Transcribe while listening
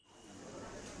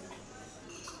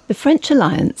The French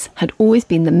alliance had always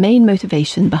been the main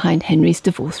motivation behind Henry's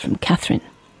divorce from Catherine.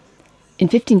 In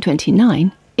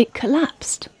 1529, it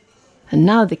collapsed, and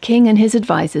now the king and his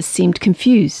advisers seemed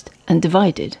confused and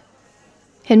divided.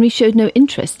 Henry showed no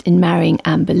interest in marrying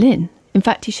Anne Boleyn. In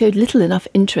fact, he showed little enough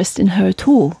interest in her at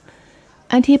all,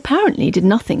 and he apparently did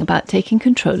nothing about taking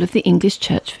control of the English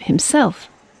church for himself.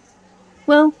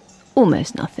 Well,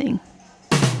 almost nothing.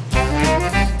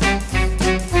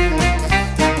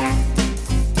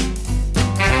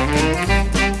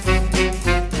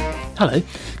 Hello,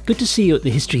 good to see you at the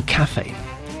History Cafe.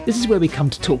 This is where we come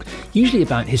to talk usually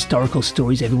about historical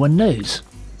stories everyone knows.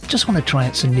 Just want to try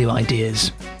out some new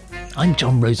ideas. I'm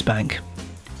John Rosebank.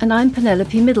 And I'm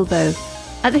Penelope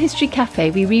Middlebow. At the History Cafe,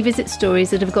 we revisit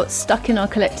stories that have got stuck in our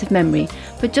collective memory,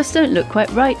 but just don't look quite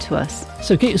right to us.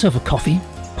 So get yourself a coffee,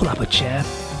 pull up a chair,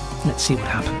 and let's see what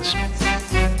happens.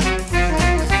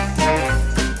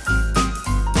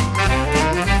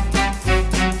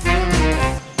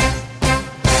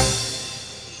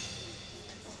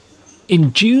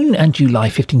 In June and July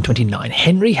 1529,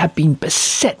 Henry had been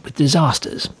beset with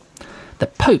disasters. The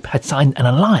Pope had signed an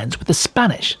alliance with the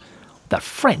Spanish. The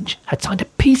French had signed a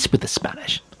peace with the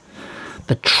Spanish.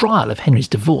 The trial of Henry's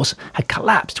divorce had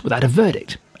collapsed without a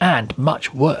verdict, and,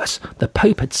 much worse, the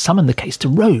Pope had summoned the case to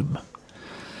Rome.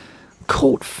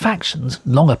 Court factions,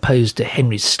 long opposed to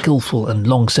Henry's skillful and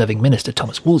long-serving minister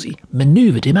Thomas Wolsey,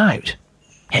 manoeuvred him out.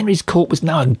 Henry's court was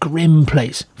now a grim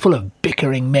place, full of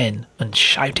bickering men and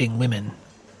shouting women.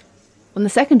 On the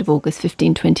 2nd of August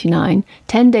 1529,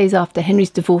 10 days after Henry's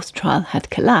divorce trial had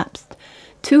collapsed,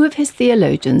 two of his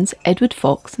theologians, Edward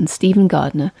Fox and Stephen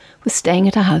Gardiner, were staying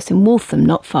at a house in Waltham,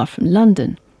 not far from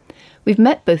London. We've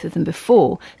met both of them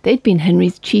before. They'd been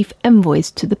Henry's chief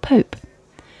envoys to the Pope.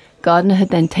 Gardiner had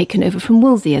then taken over from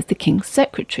Wolsey as the king's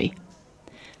secretary.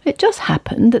 It just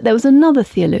happened that there was another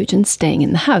theologian staying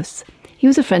in the house. He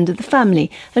was a friend of the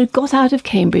family and had got out of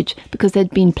Cambridge because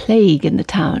there'd been plague in the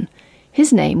town.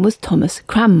 His name was Thomas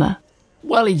Cranmer.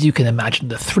 Well, as you can imagine,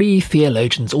 the three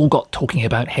theologians all got talking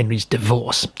about Henry's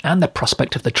divorce and the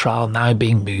prospect of the trial now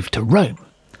being moved to Rome.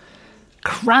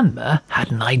 Cranmer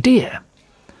had an idea.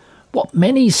 What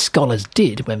many scholars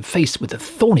did when faced with a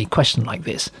thorny question like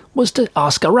this was to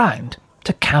ask around,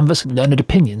 to canvass learned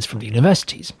opinions from the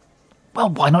universities. Well,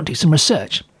 why not do some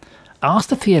research? Ask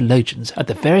the theologians at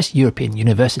the various European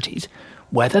universities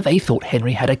whether they thought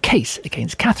Henry had a case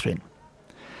against Catherine.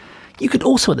 You could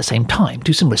also at the same time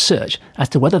do some research as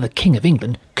to whether the King of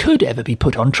England could ever be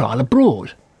put on trial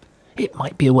abroad. It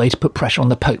might be a way to put pressure on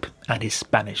the Pope and his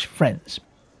Spanish friends.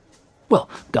 Well,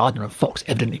 Gardiner and Fox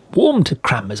evidently warmed to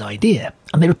Cranmer's idea,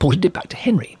 and they reported it back to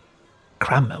Henry.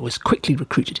 Cranmer was quickly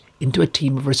recruited into a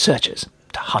team of researchers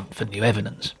to hunt for new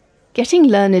evidence. Getting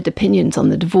learned opinions on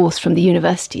the divorce from the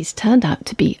universities turned out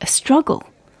to be a struggle.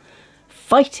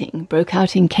 Fighting broke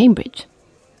out in Cambridge.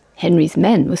 Henry's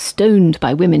men were stoned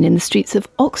by women in the streets of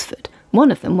Oxford,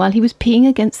 one of them while he was peeing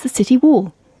against the city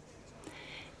wall.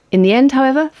 In the end,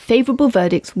 however, favourable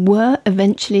verdicts were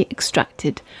eventually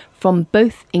extracted from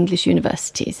both English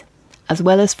universities, as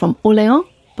well as from Orléans,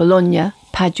 Bologna,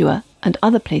 Padua, and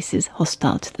other places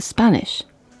hostile to the Spanish.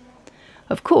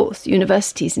 Of course,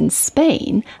 universities in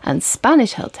Spain and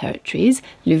Spanish-held territories,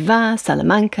 Louvain,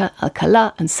 Salamanca,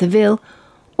 Alcalá and Seville,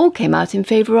 all came out in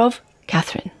favour of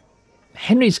Catherine.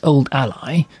 Henry's old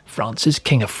ally, Francis,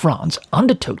 King of France,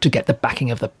 undertook to get the backing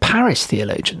of the Paris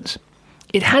theologians.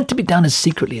 It had to be done as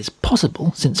secretly as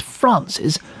possible, since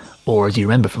Francis, or as you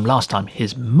remember from last time,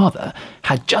 his mother,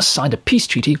 had just signed a peace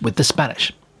treaty with the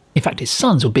Spanish. In fact, his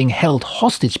sons were being held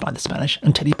hostage by the Spanish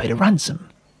until he paid a ransom.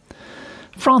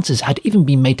 Francis had even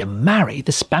been made to marry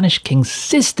the Spanish king's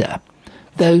sister,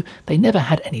 though they never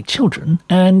had any children,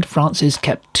 and Francis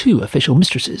kept two official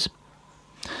mistresses.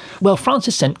 Well,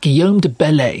 Francis sent Guillaume de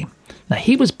Bellay. Now,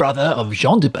 he was brother of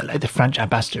Jean de Bellay, the French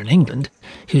ambassador in England,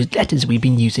 whose letters we've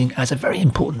been using as a very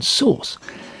important source.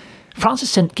 Francis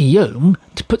sent Guillaume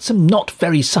to put some not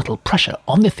very subtle pressure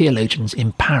on the theologians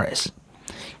in Paris.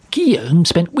 Guillaume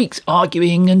spent weeks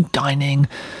arguing and dining,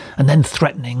 and then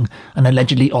threatening and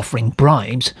allegedly offering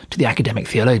bribes to the academic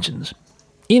theologians.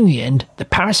 In the end, the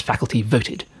Paris faculty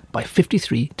voted by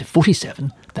 53 to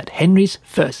 47 that Henry's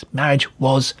first marriage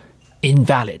was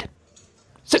invalid.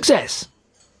 Success!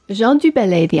 Jean du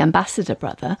Bellay, the ambassador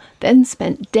brother, then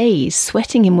spent days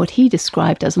sweating in what he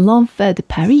described as l'enfer de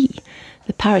Paris,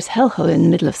 the Paris hellhole in the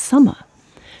middle of summer,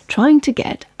 trying to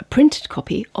get a printed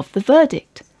copy of the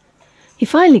verdict. He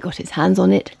finally got his hands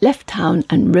on it, left town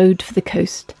and rowed for the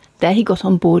coast. There he got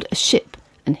on board a ship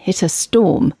and hit a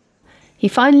storm. He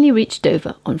finally reached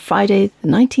Dover on Friday, the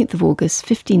 19th of August,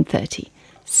 1530,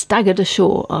 staggered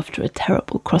ashore after a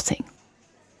terrible crossing.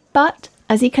 But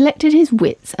as he collected his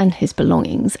wits and his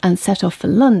belongings and set off for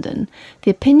London,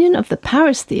 the opinion of the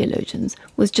Paris theologians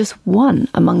was just one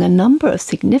among a number of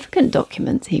significant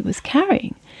documents he was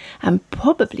carrying, and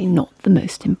probably not the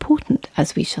most important,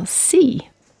 as we shall see.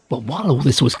 Well, while all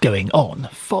this was going on,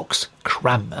 Fox,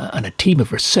 Cranmer and a team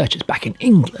of researchers back in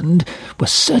England were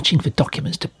searching for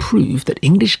documents to prove that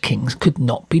English kings could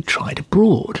not be tried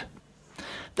abroad.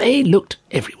 They looked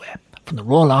everywhere, from the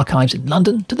Royal Archives in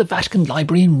London to the Vatican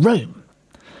Library in Rome.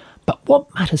 But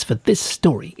what matters for this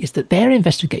story is that their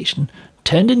investigation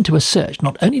turned into a search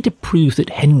not only to prove that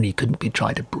Henry couldn't be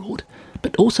tried abroad,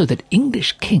 but also that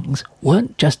English kings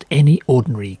weren't just any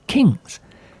ordinary kings.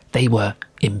 They were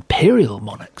imperial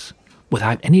monarchs,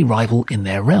 without any rival in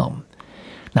their realm.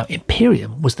 Now,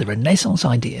 imperium was the Renaissance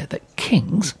idea that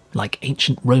kings, like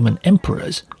ancient Roman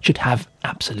emperors, should have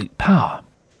absolute power.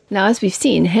 Now, as we've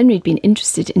seen, Henry had been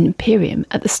interested in imperium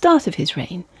at the start of his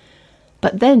reign.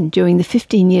 But then, during the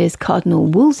 15 years Cardinal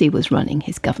Wolsey was running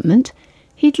his government,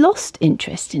 he'd lost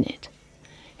interest in it.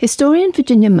 Historian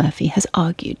Virginia Murphy has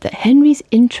argued that Henry's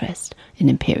interest in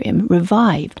imperium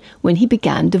revived when he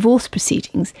began divorce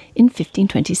proceedings in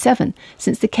 1527,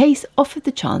 since the case offered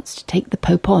the chance to take the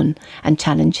Pope on and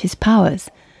challenge his powers.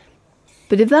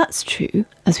 But if that's true,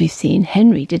 as we've seen,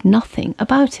 Henry did nothing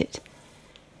about it.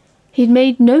 He'd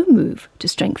made no move to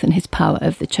strengthen his power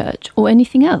over the Church or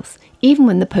anything else, even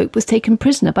when the Pope was taken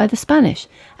prisoner by the Spanish,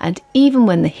 and even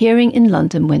when the hearing in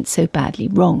London went so badly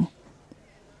wrong.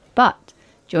 But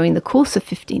during the course of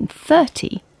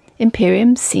 1530,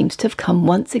 imperium seems to have come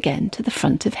once again to the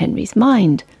front of Henry's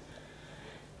mind.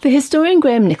 The historian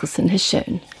Graham Nicholson has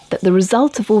shown that the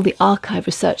result of all the archive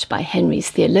research by Henry's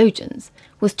theologians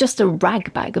was just a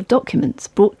ragbag of documents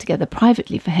brought together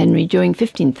privately for Henry during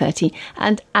 1530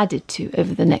 and added to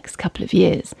over the next couple of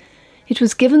years. It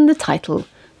was given the title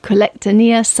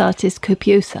Collectanea Satis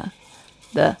Copiosa,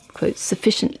 the, quote,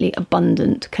 sufficiently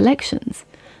abundant collections.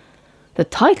 The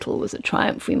title was a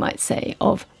triumph, we might say,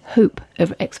 of hope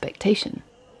over expectation.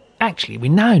 Actually, we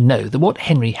now know that what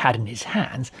Henry had in his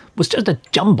hands was just a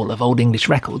jumble of Old English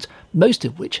records, most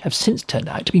of which have since turned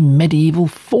out to be medieval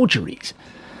forgeries.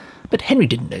 But Henry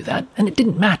didn't know that, and it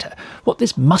didn't matter. What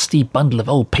this musty bundle of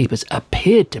old papers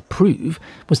appeared to prove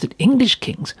was that English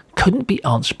kings couldn't be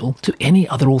answerable to any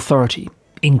other authority,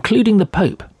 including the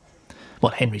Pope.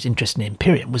 Well, Henry's interest in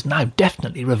imperium was now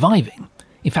definitely reviving.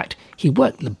 In fact, he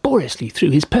worked laboriously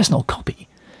through his personal copy.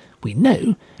 We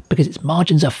know because its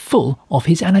margins are full of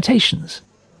his annotations.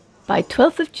 By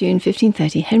 12th of June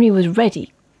 1530, Henry was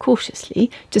ready, cautiously,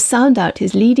 to sound out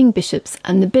his leading bishops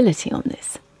and nobility on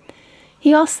this.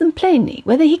 He asked them plainly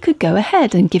whether he could go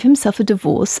ahead and give himself a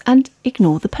divorce and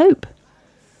ignore the Pope.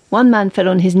 One man fell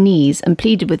on his knees and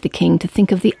pleaded with the king to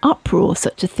think of the uproar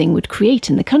such a thing would create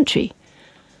in the country.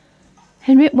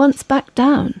 Henry at once backed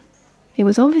down. It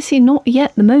was obviously not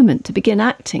yet the moment to begin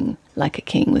acting like a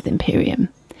king with imperium.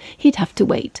 He'd have to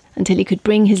wait until he could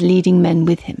bring his leading men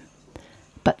with him.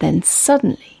 But then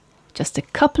suddenly, just a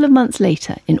couple of months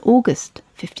later, in August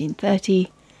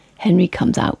 1530, Henry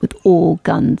comes out with all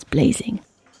guns blazing.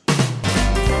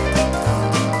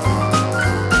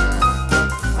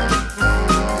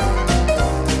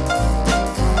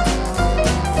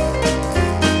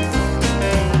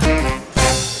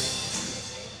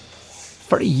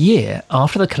 For a year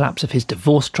after the collapse of his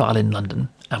divorce trial in London,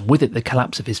 and with it the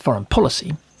collapse of his foreign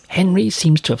policy, Henry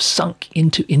seems to have sunk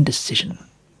into indecision.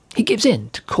 He gives in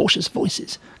to cautious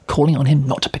voices, calling on him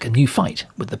not to pick a new fight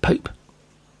with the Pope.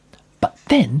 But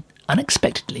then,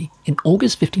 unexpectedly, in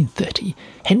August 1530,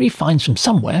 Henry finds from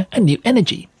somewhere a new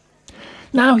energy.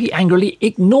 Now he angrily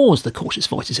ignores the cautious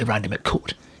voices around him at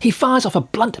court. He fires off a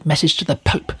blunt message to the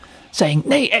Pope, saying,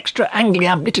 "Ne extra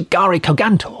Angliam litigare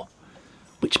cogantur,"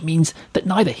 which means that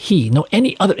neither he nor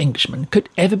any other Englishman could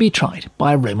ever be tried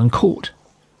by a Roman court.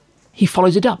 He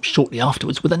follows it up shortly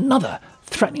afterwards with another,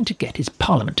 threatening to get his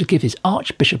Parliament to give his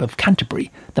Archbishop of Canterbury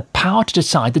the power to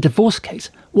decide the divorce case,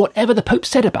 whatever the Pope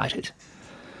said about it.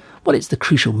 Well, it's the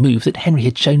crucial move that Henry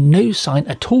had shown no sign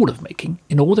at all of making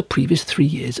in all the previous 3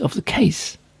 years of the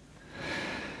case.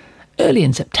 Early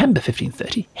in September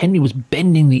 1530, Henry was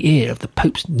bending the ear of the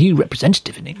Pope's new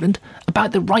representative in England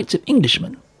about the rights of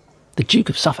Englishmen. The Duke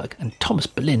of Suffolk and Thomas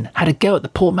Boleyn had a go at the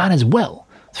poor man as well,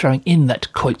 throwing in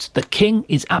that, quote, "the king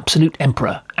is absolute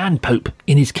emperor and pope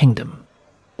in his kingdom."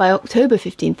 By October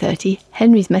 1530,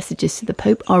 Henry's messages to the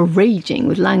Pope are raging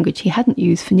with language he hadn't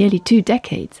used for nearly 2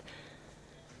 decades.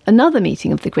 Another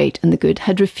meeting of the great and the good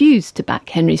had refused to back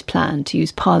Henry's plan to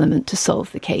use Parliament to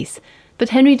solve the case, but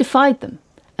Henry defied them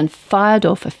and fired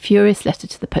off a furious letter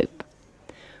to the Pope.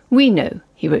 "We know,"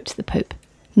 he wrote to the Pope,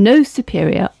 "no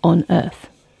superior on earth."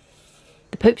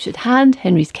 The Pope should hand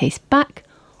Henry's case back,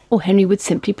 or Henry would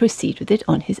simply proceed with it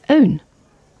on his own.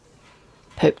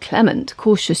 Pope Clement,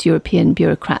 cautious European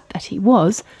bureaucrat that he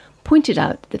was, pointed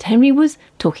out that Henry was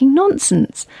talking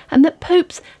nonsense and that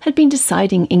popes had been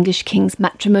deciding English kings'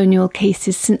 matrimonial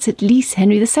cases since at least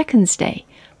Henry II's day,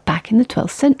 back in the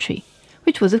 12th century,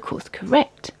 which was of course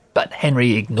correct. But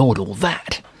Henry ignored all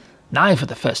that. Now, for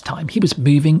the first time, he was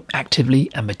moving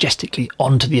actively and majestically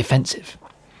onto the offensive.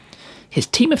 His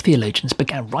team of theologians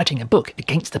began writing a book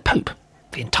against the Pope.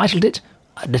 They entitled it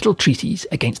A Little Treatise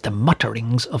Against the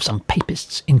Mutterings of Some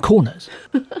Papists in Corners.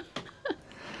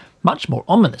 Much more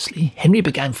ominously, Henry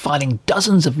began filing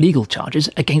dozens of legal charges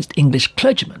against English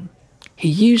clergymen. He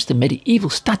used the medieval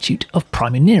statute of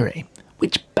praemunire,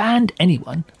 which banned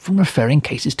anyone from referring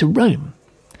cases to Rome.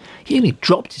 He only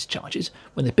dropped his charges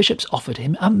when the bishops offered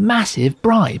him a massive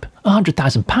bribe,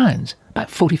 £100,000,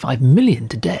 about 45 million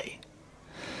today.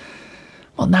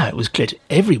 Well, now it was clear to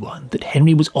everyone that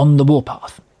Henry was on the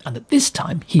warpath, and that this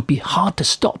time he'd be hard to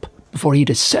stop before he'd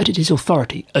asserted his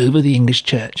authority over the English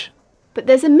Church. But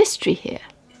there's a mystery here.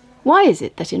 Why is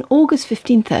it that in August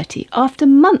 1530, after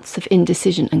months of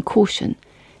indecision and caution,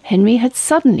 Henry had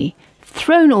suddenly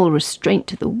thrown all restraint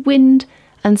to the wind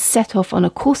and set off on a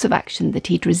course of action that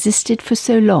he'd resisted for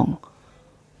so long?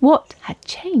 What had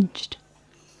changed?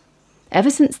 Ever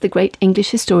since the great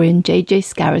English historian J.J.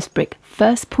 Scarisbrick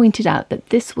first pointed out that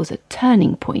this was a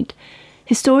turning point,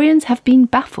 historians have been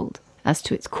baffled as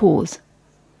to its cause.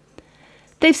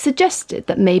 They've suggested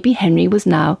that maybe Henry was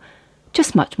now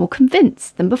just much more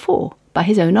convinced than before by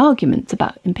his own arguments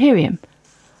about imperium.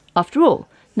 After all,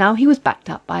 now he was backed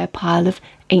up by a pile of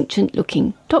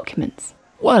ancient-looking documents.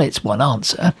 Well, it's one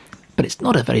answer, but it's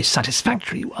not a very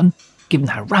satisfactory one, given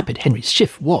how rapid Henry's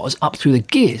shift was up through the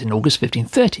gears in August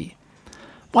 1530.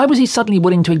 Why was he suddenly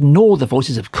willing to ignore the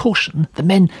voices of caution, the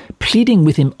men pleading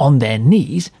with him on their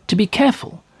knees to be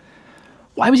careful?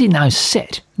 Why was he now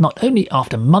set, not only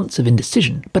after months of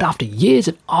indecision, but after years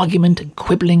of argument and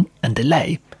quibbling and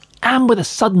delay, and with a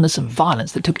suddenness and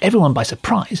violence that took everyone by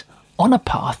surprise, on a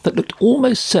path that looked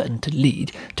almost certain to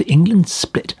lead to England's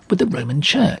split with the Roman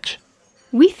Church?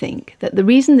 We think that the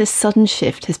reason this sudden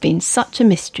shift has been such a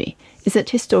mystery is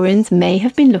that historians may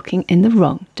have been looking in the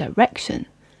wrong direction.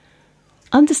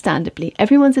 Understandably,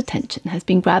 everyone's attention has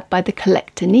been grabbed by the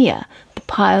Collectanea, the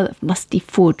pile of musty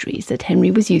forgeries that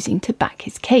Henry was using to back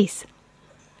his case.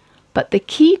 But the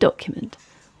key document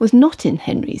was not in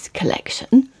Henry's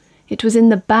collection. It was in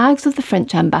the bags of the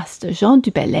French ambassador Jean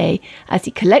du Bellay as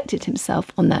he collected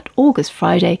himself on that August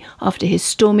Friday after his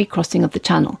stormy crossing of the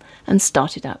Channel and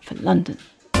started out for London.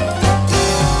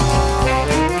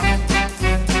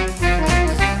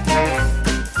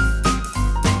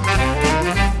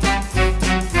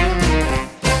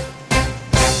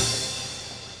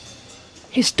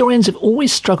 Historians have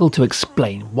always struggled to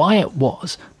explain why it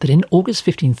was that in August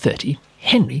 1530,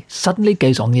 Henry suddenly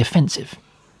goes on the offensive.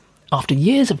 After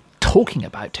years of talking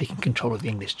about taking control of the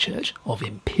English Church, of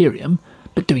imperium,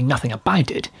 but doing nothing about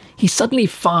it, he suddenly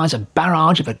fires a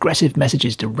barrage of aggressive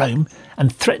messages to Rome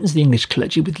and threatens the English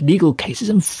clergy with legal cases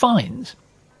and fines.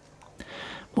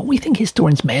 What we think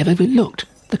historians may have overlooked,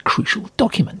 the crucial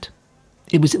document.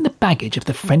 It was in the baggage of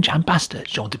the French ambassador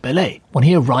Jean du Bellay when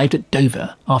he arrived at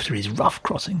Dover after his rough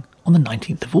crossing on the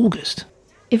 19th of August.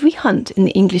 If we hunt in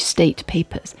the English state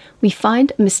papers, we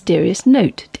find a mysterious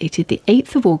note dated the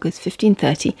 8th of August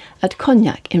 1530 at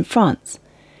Cognac in France.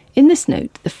 In this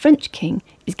note, the French king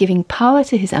is giving power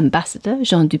to his ambassador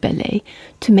Jean du Bellay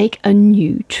to make a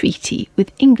new treaty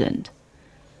with England.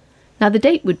 Now, the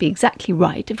date would be exactly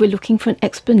right if we're looking for an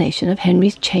explanation of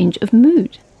Henry's change of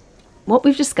mood. What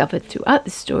we've discovered throughout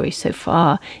this story so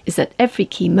far is that every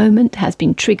key moment has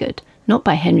been triggered not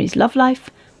by Henry's love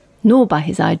life, nor by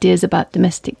his ideas about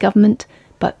domestic government,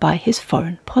 but by his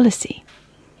foreign policy.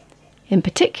 In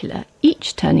particular,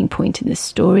 each turning point in this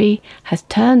story has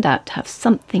turned out to have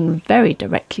something very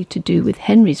directly to do with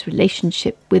Henry's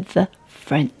relationship with the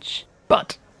French.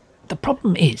 But the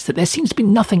problem is that there seems to be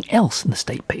nothing else in the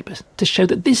state papers to show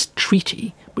that this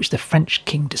treaty, which the French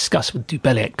king discussed with du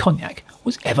Bellay at Cognac,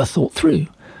 was ever thought through,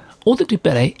 or that du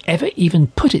Bellay ever even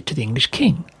put it to the English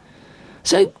king.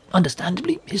 So,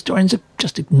 understandably, historians have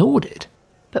just ignored it.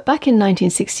 But back in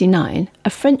 1969, a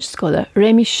French scholar,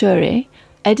 Rémy Chouret,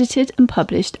 edited and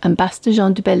published Ambassador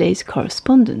Jean du Bellay's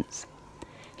correspondence.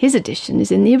 His edition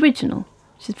is in the original,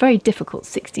 which is very difficult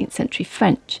 16th century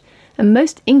French, and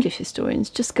most English historians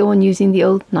just go on using the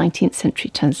old 19th century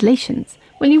translations.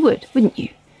 Well, you would, wouldn't you?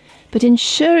 But in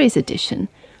Chouret's edition,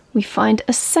 we find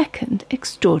a second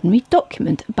extraordinary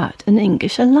document about an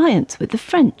English alliance with the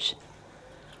French.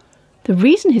 The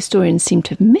reason historians seem to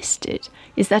have missed it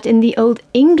is that in the Old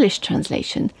English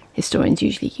translation historians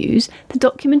usually use, the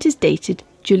document is dated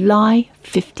July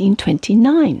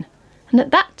 1529. And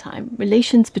at that time,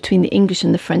 relations between the English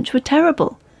and the French were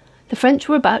terrible. The French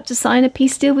were about to sign a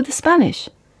peace deal with the Spanish.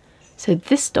 So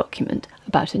this document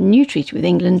about a new treaty with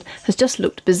England has just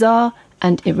looked bizarre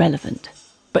and irrelevant.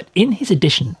 But in his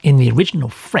edition in the original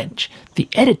French, the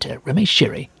editor, Rémy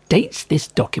Chiré, dates this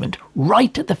document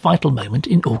right at the vital moment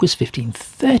in August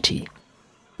 1530.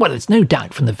 Well, there's no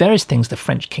doubt from the various things the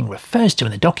French king refers to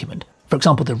in the document, for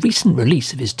example the recent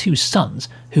release of his 2 sons,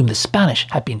 whom the Spanish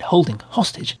had been holding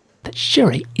hostage, that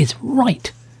Chiré is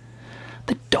right.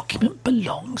 The document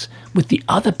belongs with the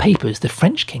other papers the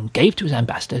French king gave to his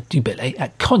ambassador Du Bellay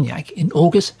at Cognac in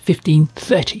August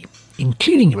 1530,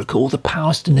 including, you recall, the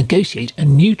powers to negotiate a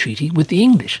new treaty with the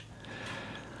English.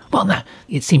 Well, now,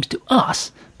 it seems to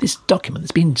us this document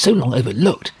that's been so long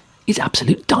overlooked is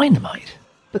absolute dynamite.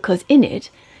 Because in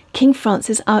it, King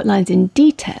Francis outlines in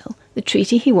detail the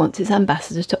treaty he wants his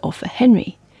ambassador to offer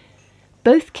Henry.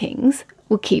 Both kings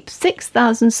will keep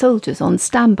 6,000 soldiers on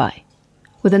standby,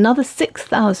 with another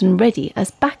 6,000 ready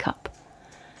as backup.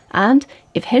 And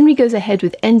if Henry goes ahead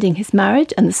with ending his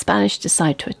marriage and the Spanish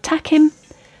decide to attack him,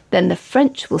 then the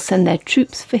French will send their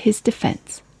troops for his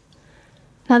defence.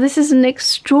 Now, this is an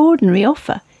extraordinary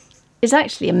offer. It's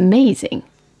actually amazing.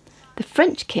 The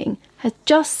French king has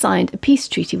just signed a peace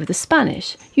treaty with the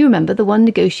Spanish. You remember the one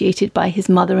negotiated by his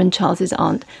mother and Charles's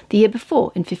aunt the year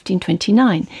before in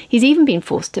 1529. He's even been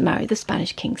forced to marry the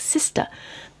Spanish king's sister.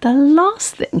 The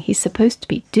last thing he's supposed to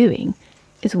be doing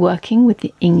is working with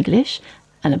the English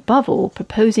and, above all,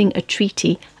 proposing a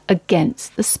treaty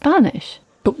against the Spanish.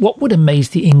 But what would amaze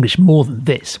the English more than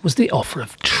this was the offer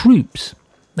of troops.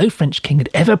 No French king had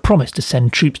ever promised to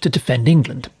send troops to defend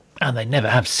England, and they never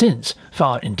have since,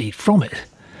 far indeed from it.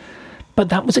 But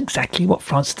that was exactly what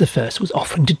Francis I was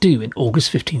offering to do in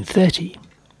August 1530.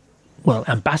 Well,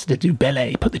 Ambassador Du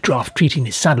Bellay put the draft treaty in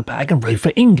his saddlebag and rode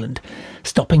for England,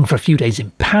 stopping for a few days in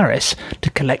Paris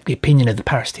to collect the opinion of the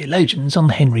Paris theologians on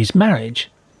Henry's marriage.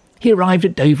 He arrived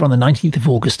at Dover on the 19th of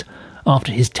August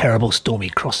after his terrible stormy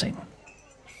crossing.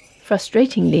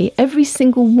 Frustratingly, every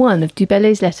single one of Du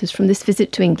Bellay's letters from this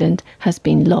visit to England has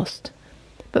been lost.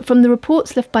 But from the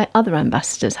reports left by other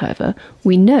ambassadors, however,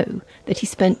 we know that he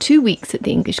spent 2 weeks at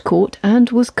the English court and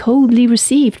was coldly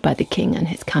received by the king and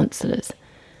his councillors.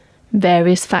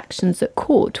 Various factions at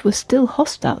court were still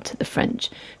hostile to the French,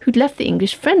 who'd left the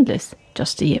English friendless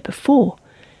just a year before.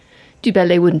 Du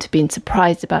Bellay wouldn't have been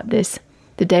surprised about this.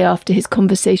 The day after his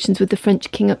conversations with the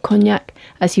French king at Cognac,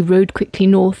 as he rode quickly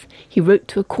north, he wrote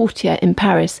to a courtier in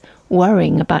Paris,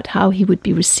 worrying about how he would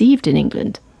be received in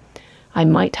England. "I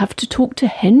might have to talk to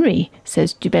Henry,"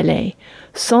 says Du Bellay,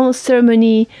 "sans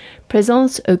cérémonie,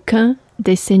 présence aucun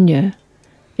des seigneurs,"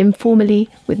 informally,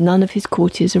 with none of his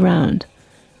courtiers around.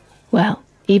 Well,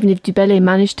 even if Du Bellay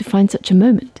managed to find such a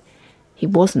moment, he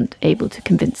wasn't able to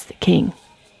convince the king.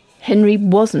 Henry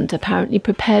wasn't apparently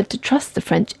prepared to trust the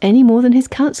French any more than his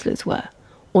councillors were,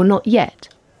 or not yet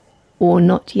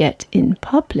in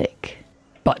public.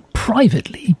 But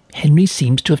privately, Henry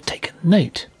seems to have taken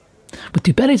note. With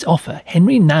Du Bellay's offer,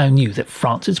 Henry now knew that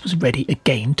Francis was ready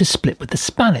again to split with the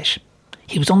Spanish.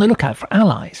 He was on the lookout for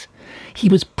allies. He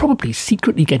was probably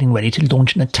secretly getting ready to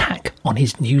launch an attack on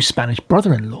his new Spanish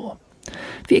brother-in-law.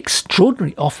 The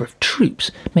extraordinary offer of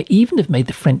troops may even have made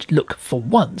the French look, for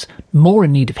once, more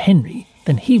in need of Henry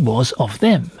than he was of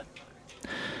them.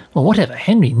 Well, whatever,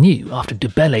 Henry knew, after Du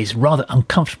Bellay's rather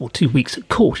uncomfortable 2 weeks at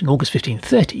court in August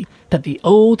 1530, that the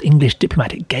old English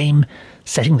diplomatic game,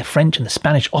 setting the French and the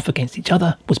Spanish off against each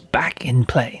other, was back in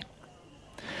play.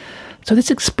 So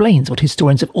this explains what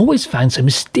historians have always found so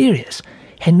mysterious: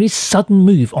 Henry's sudden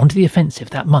move onto the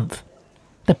offensive that month.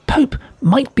 The Pope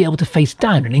might be able to face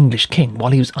down an English king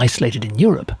while he was isolated in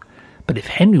Europe, but if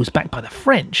Henry was backed by the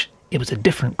French, it was a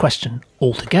different question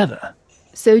altogether.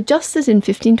 So just as in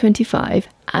 1525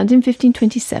 and in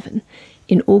 1527,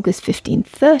 in August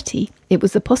 1530, it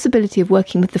was the possibility of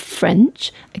working with the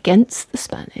French against the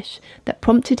Spanish that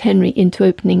prompted Henry into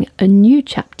opening a new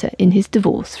chapter in his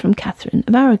divorce from Catherine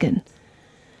of Aragon.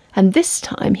 And this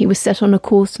time he was set on a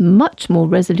course much more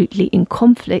resolutely in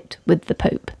conflict with the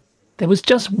Pope. There was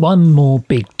just one more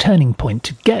big turning point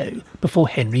to go before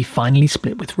Henry finally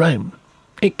split with Rome.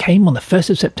 It came on the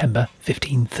 1st of September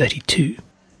 1532.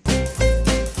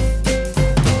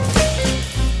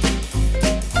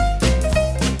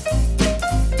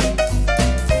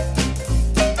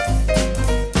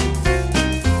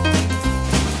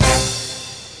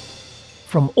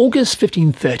 From August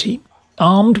 1530,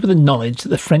 armed with the knowledge that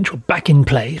the French were back in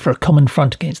play for a common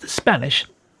front against the Spanish,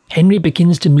 Henry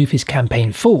begins to move his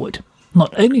campaign forward,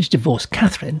 not only to divorce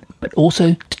Catherine, but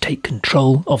also to take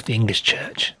control of the English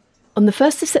Church. On the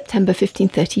 1st of September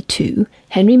 1532,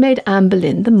 Henry made Anne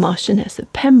Boleyn the Marchioness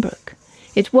of Pembroke.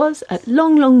 It was, at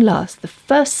long, long last, the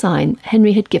first sign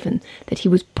Henry had given that he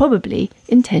was probably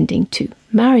intending to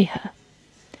marry her.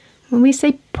 When we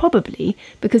say probably,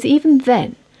 because even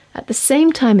then, at the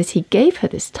same time as he gave her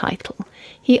this title,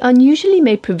 he unusually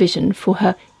made provision for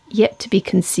her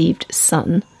yet-to-be-conceived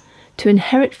son to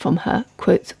inherit from her,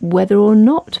 quotes, whether or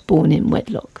not born in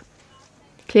wedlock.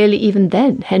 Clearly, even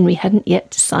then, Henry hadn't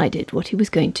yet decided what he was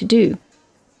going to do.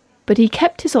 But he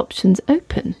kept his options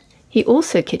open. He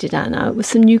also kitted Anne out with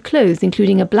some new clothes,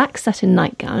 including a black satin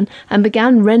nightgown, and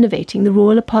began renovating the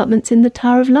royal apartments in the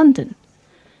Tower of London.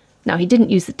 Now, he didn't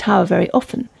use the Tower very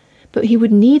often, but he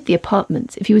would need the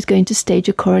apartments if he was going to stage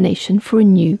a coronation for a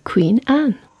new Queen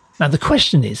Anne. Now the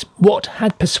question is, what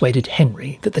had persuaded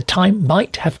Henry that the time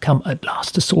might have come at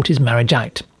last to sort his marriage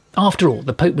out? After all,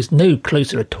 the Pope was no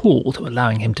closer at all to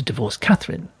allowing him to divorce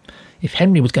Catherine. If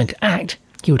Henry was going to act,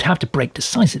 he would have to break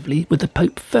decisively with the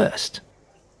Pope first.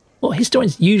 Well,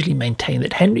 historians usually maintain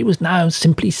that Henry was now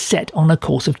simply set on a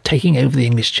course of taking over the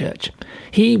English Church.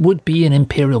 He would be an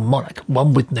imperial monarch,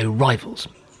 one with no rivals.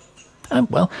 And,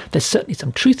 well, there's certainly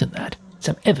some truth in that,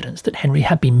 some evidence that Henry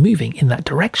had been moving in that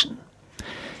direction.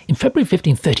 In February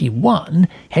 1531,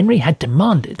 Henry had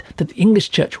demanded that the English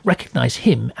Church recognise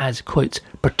him as, quotes,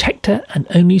 protector and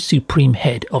only supreme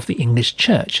head of the English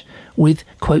Church, with,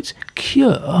 quotes,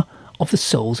 cure of the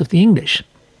souls of the English.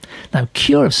 Now,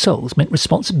 cure of souls meant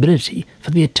responsibility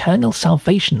for the eternal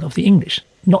salvation of the English,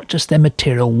 not just their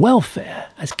material welfare,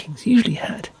 as kings usually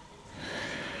had.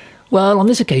 Well, on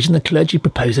this occasion, the clergy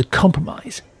proposed a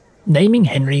compromise, naming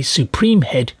Henry supreme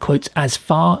head, quotes, as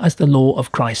far as the law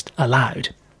of Christ allowed,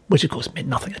 which of course meant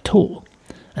nothing at all.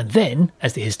 And then,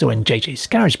 as the historian J.J.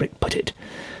 Scarisbrick put it,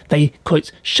 they,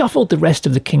 quotes, shuffled the rest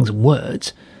of the king's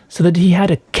words so that he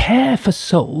had a care for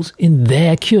souls in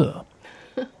their cure,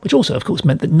 which also, of course,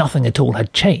 meant that nothing at all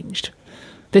had changed.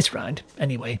 This round,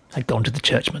 anyway, had gone to the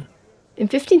churchmen. In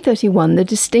 1531, the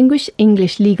distinguished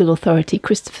English legal authority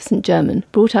Christopher St. Germain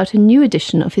brought out a new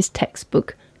edition of his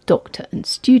textbook, Doctor and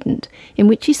Student, in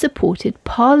which he supported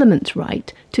Parliament's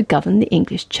right to govern the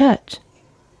English Church.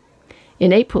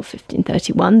 In April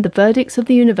 1531, the verdicts of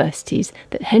the universities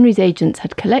that Henry's agents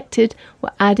had collected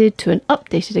were added to an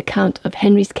updated account of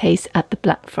Henry's case at the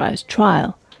Blackfriars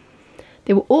trial.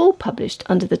 They were all published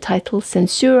under the title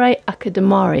Censurae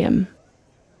Academarium.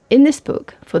 In this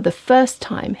book, for the first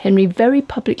time, Henry very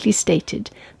publicly stated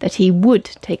that he would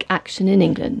take action in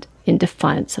England in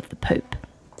defiance of the Pope.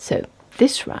 So,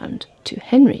 this round to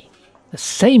Henry. The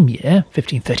same year,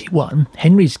 1531,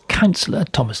 Henry's counsellor,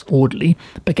 Thomas Audley,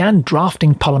 began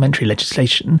drafting parliamentary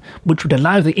legislation which would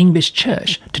allow the English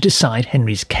Church to decide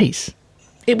Henry's case.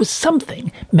 It was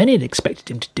something many had expected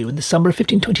him to do in the summer of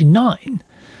 1529.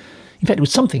 In fact, it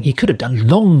was something he could have done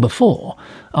long before.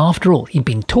 After all, he'd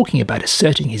been talking about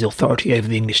asserting his authority over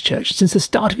the English Church since the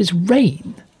start of his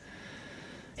reign.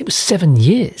 It was 7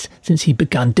 years since he'd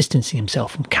begun distancing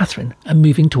himself from Catherine and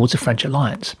moving towards a French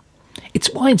alliance. It's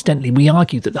why, incidentally, we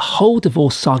argue that the whole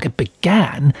divorce saga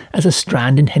began as a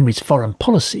strand in Henry's foreign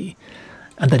policy,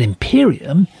 and that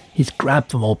Imperium, his grab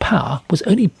for more power, was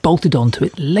only bolted onto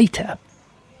it later.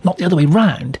 Not the other way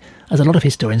round, as a lot of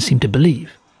historians seem to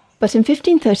believe. But in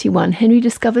 1531, Henry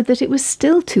discovered that it was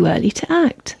still too early to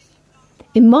act.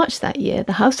 In March that year,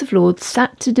 the House of Lords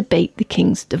sat to debate the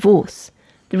king's divorce.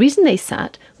 The reason they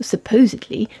sat was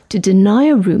supposedly to deny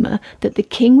a rumour that the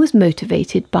king was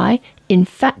motivated by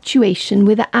infatuation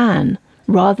with Anne,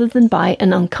 rather than by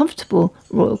an uncomfortable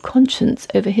royal conscience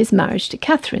over his marriage to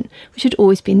Catherine, which had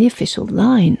always been the official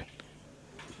line.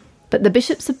 But the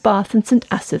bishops of Bath and St.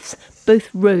 Asaph's both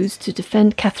rose to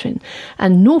defend Catherine,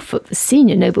 and Norfolk, the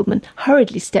senior nobleman,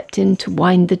 hurriedly stepped in to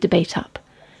wind the debate up.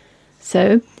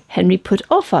 So Henry put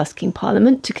off asking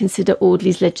Parliament to consider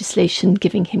Audley's legislation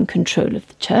giving him control of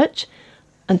the church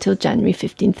until January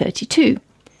 1532.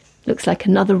 Looks like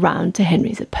another round to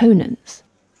Henry's opponents.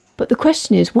 But the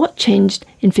question is, what changed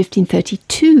in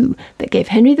 1532 that gave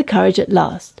Henry the courage at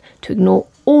last to ignore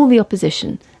all the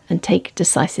opposition and take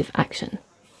decisive action?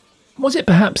 Was it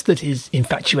perhaps that his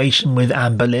infatuation with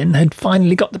Anne Boleyn had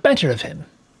finally got the better of him?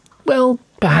 Well,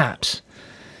 perhaps.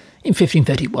 In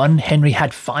 1531, Henry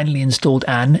had finally installed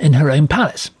Anne in her own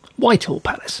palace, Whitehall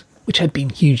Palace, which had been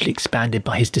hugely expanded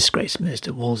by his disgraced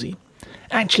Minister Wolsey.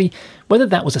 Actually, whether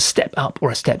that was a step up or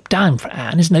a step down for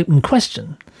Anne is an open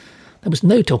question. There was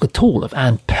no talk at all of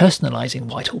Anne personalising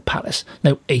Whitehall Palace,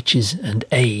 no H's and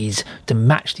A's to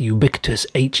match the ubiquitous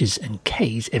H's and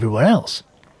K's everywhere else.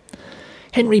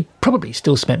 Henry probably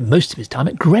still spent most of his time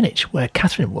at Greenwich, where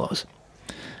Catherine was.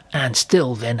 Anne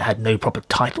still then had no proper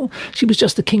title. She was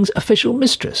just the king's official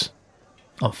mistress.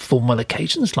 On formal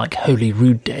occasions like Holy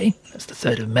Rood Day, that's the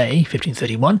 3rd of May,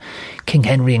 1531, King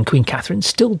Henry and Queen Catherine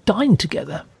still dined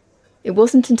together. It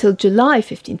wasn't until July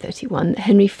 1531 that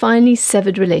Henry finally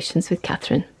severed relations with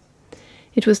Catherine.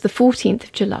 It was the 14th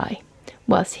of July,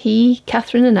 whilst he,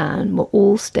 Catherine and Anne were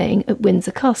all staying at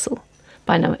Windsor Castle.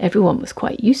 By now everyone was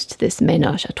quite used to this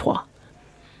ménage à trois.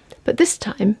 But this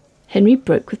time, Henry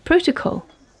broke with protocol.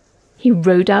 He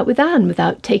rode out with Anne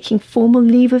without taking formal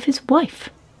leave of his wife.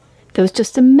 There was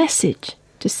just a message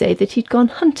to say that he'd gone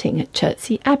hunting at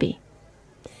Chertsey Abbey.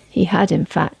 He had, in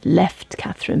fact, left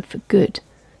Catherine for good.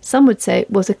 Some would say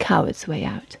it was a coward's way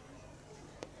out.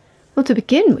 Well, to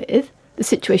begin with, the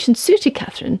situation suited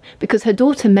Catherine because her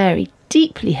daughter Mary,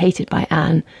 deeply hated by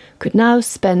Anne, could now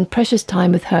spend precious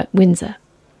time with her at Windsor.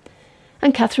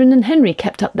 And Catherine and Henry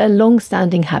kept up their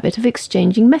long-standing habit of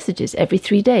exchanging messages every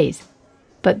 3 days.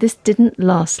 But this didn't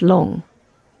last long.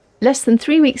 Less than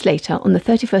 3 weeks later, on the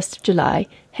 31st of July,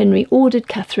 Henry ordered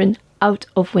Catherine out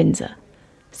of Windsor,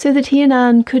 so that he and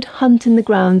Anne could hunt in the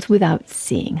grounds without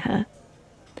seeing her.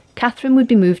 Catherine would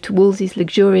be moved to Wolsey's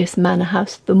luxurious manor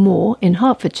house, The Moor, in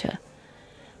Hertfordshire,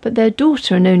 but their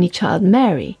daughter and only child,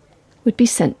 Mary, would be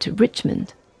sent to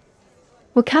Richmond.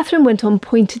 Well, Catherine went on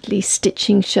pointedly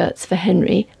stitching shirts for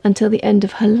Henry until the end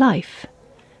of her life,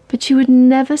 but she would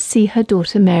never see her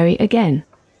daughter Mary again.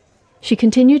 She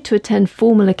continued to attend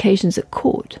formal occasions at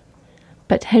court,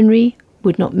 but Henry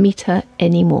would not meet her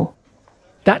any more.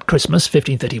 That Christmas,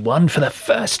 1531, for the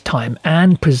first time,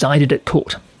 Anne presided at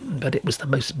court, but it was the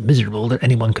most miserable that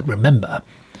anyone could remember.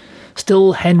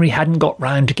 Still, Henry hadn't got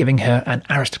round to giving her an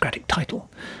aristocratic title.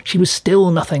 She was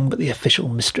still nothing but the official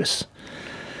mistress.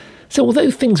 So although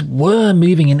things were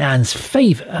moving in Anne's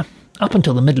favour, up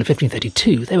until the middle of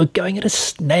 1532, they were going at a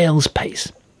snail's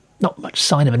pace. Not much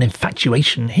sign of an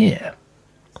infatuation here.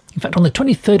 In fact, on the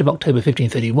 23rd of October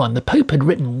 1531, the Pope had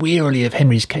written wearily of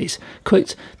Henry's case,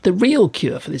 quotes, "The real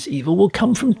cure for this evil will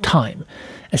come from time,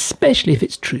 especially if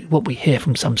it's true what we hear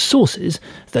from some sources,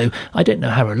 though I don't know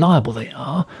how reliable they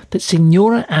are, that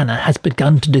Signora Anna has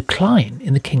begun to decline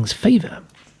in the king's favour."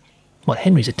 While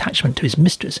Henry's attachment to his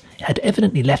mistress had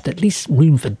evidently left at least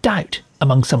room for doubt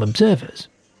among some observers.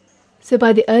 So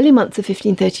by the early months of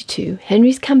 1532,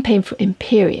 Henry's campaign for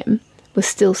imperium was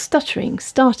still stuttering,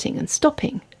 starting and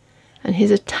stopping, and his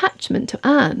attachment to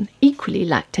Anne equally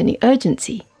lacked any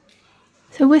urgency.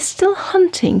 So we're still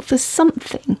hunting for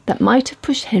something that might have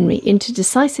pushed Henry into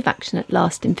decisive action at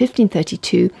last in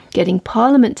 1532, getting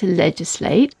Parliament to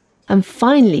legislate and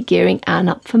finally gearing Anne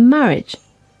up for marriage.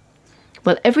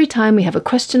 Well, every time we have a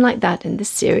question like that in this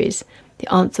series,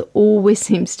 the answer always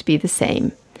seems to be the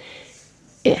same.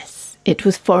 Yes, it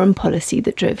was foreign policy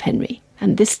that drove Henry,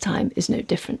 and this time is no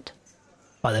different.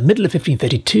 By the middle of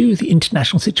 1532, the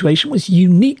international situation was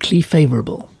uniquely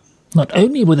favourable. Not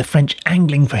only were the French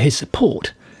angling for his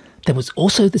support, there was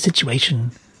also the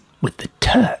situation with the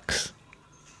Turks,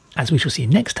 as we shall see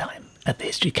next time at the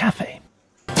History Café.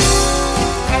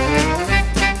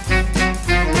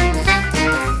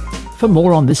 For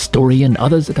more on this story and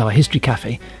others at our History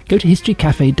Café, go to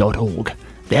historycafe.org.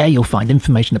 There you'll find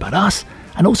information about us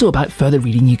and also about further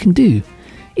reading you can do.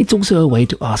 It's also a way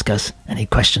to ask us any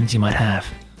questions you might have.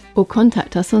 Or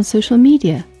contact us on social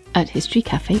media at History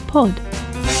Café Pod.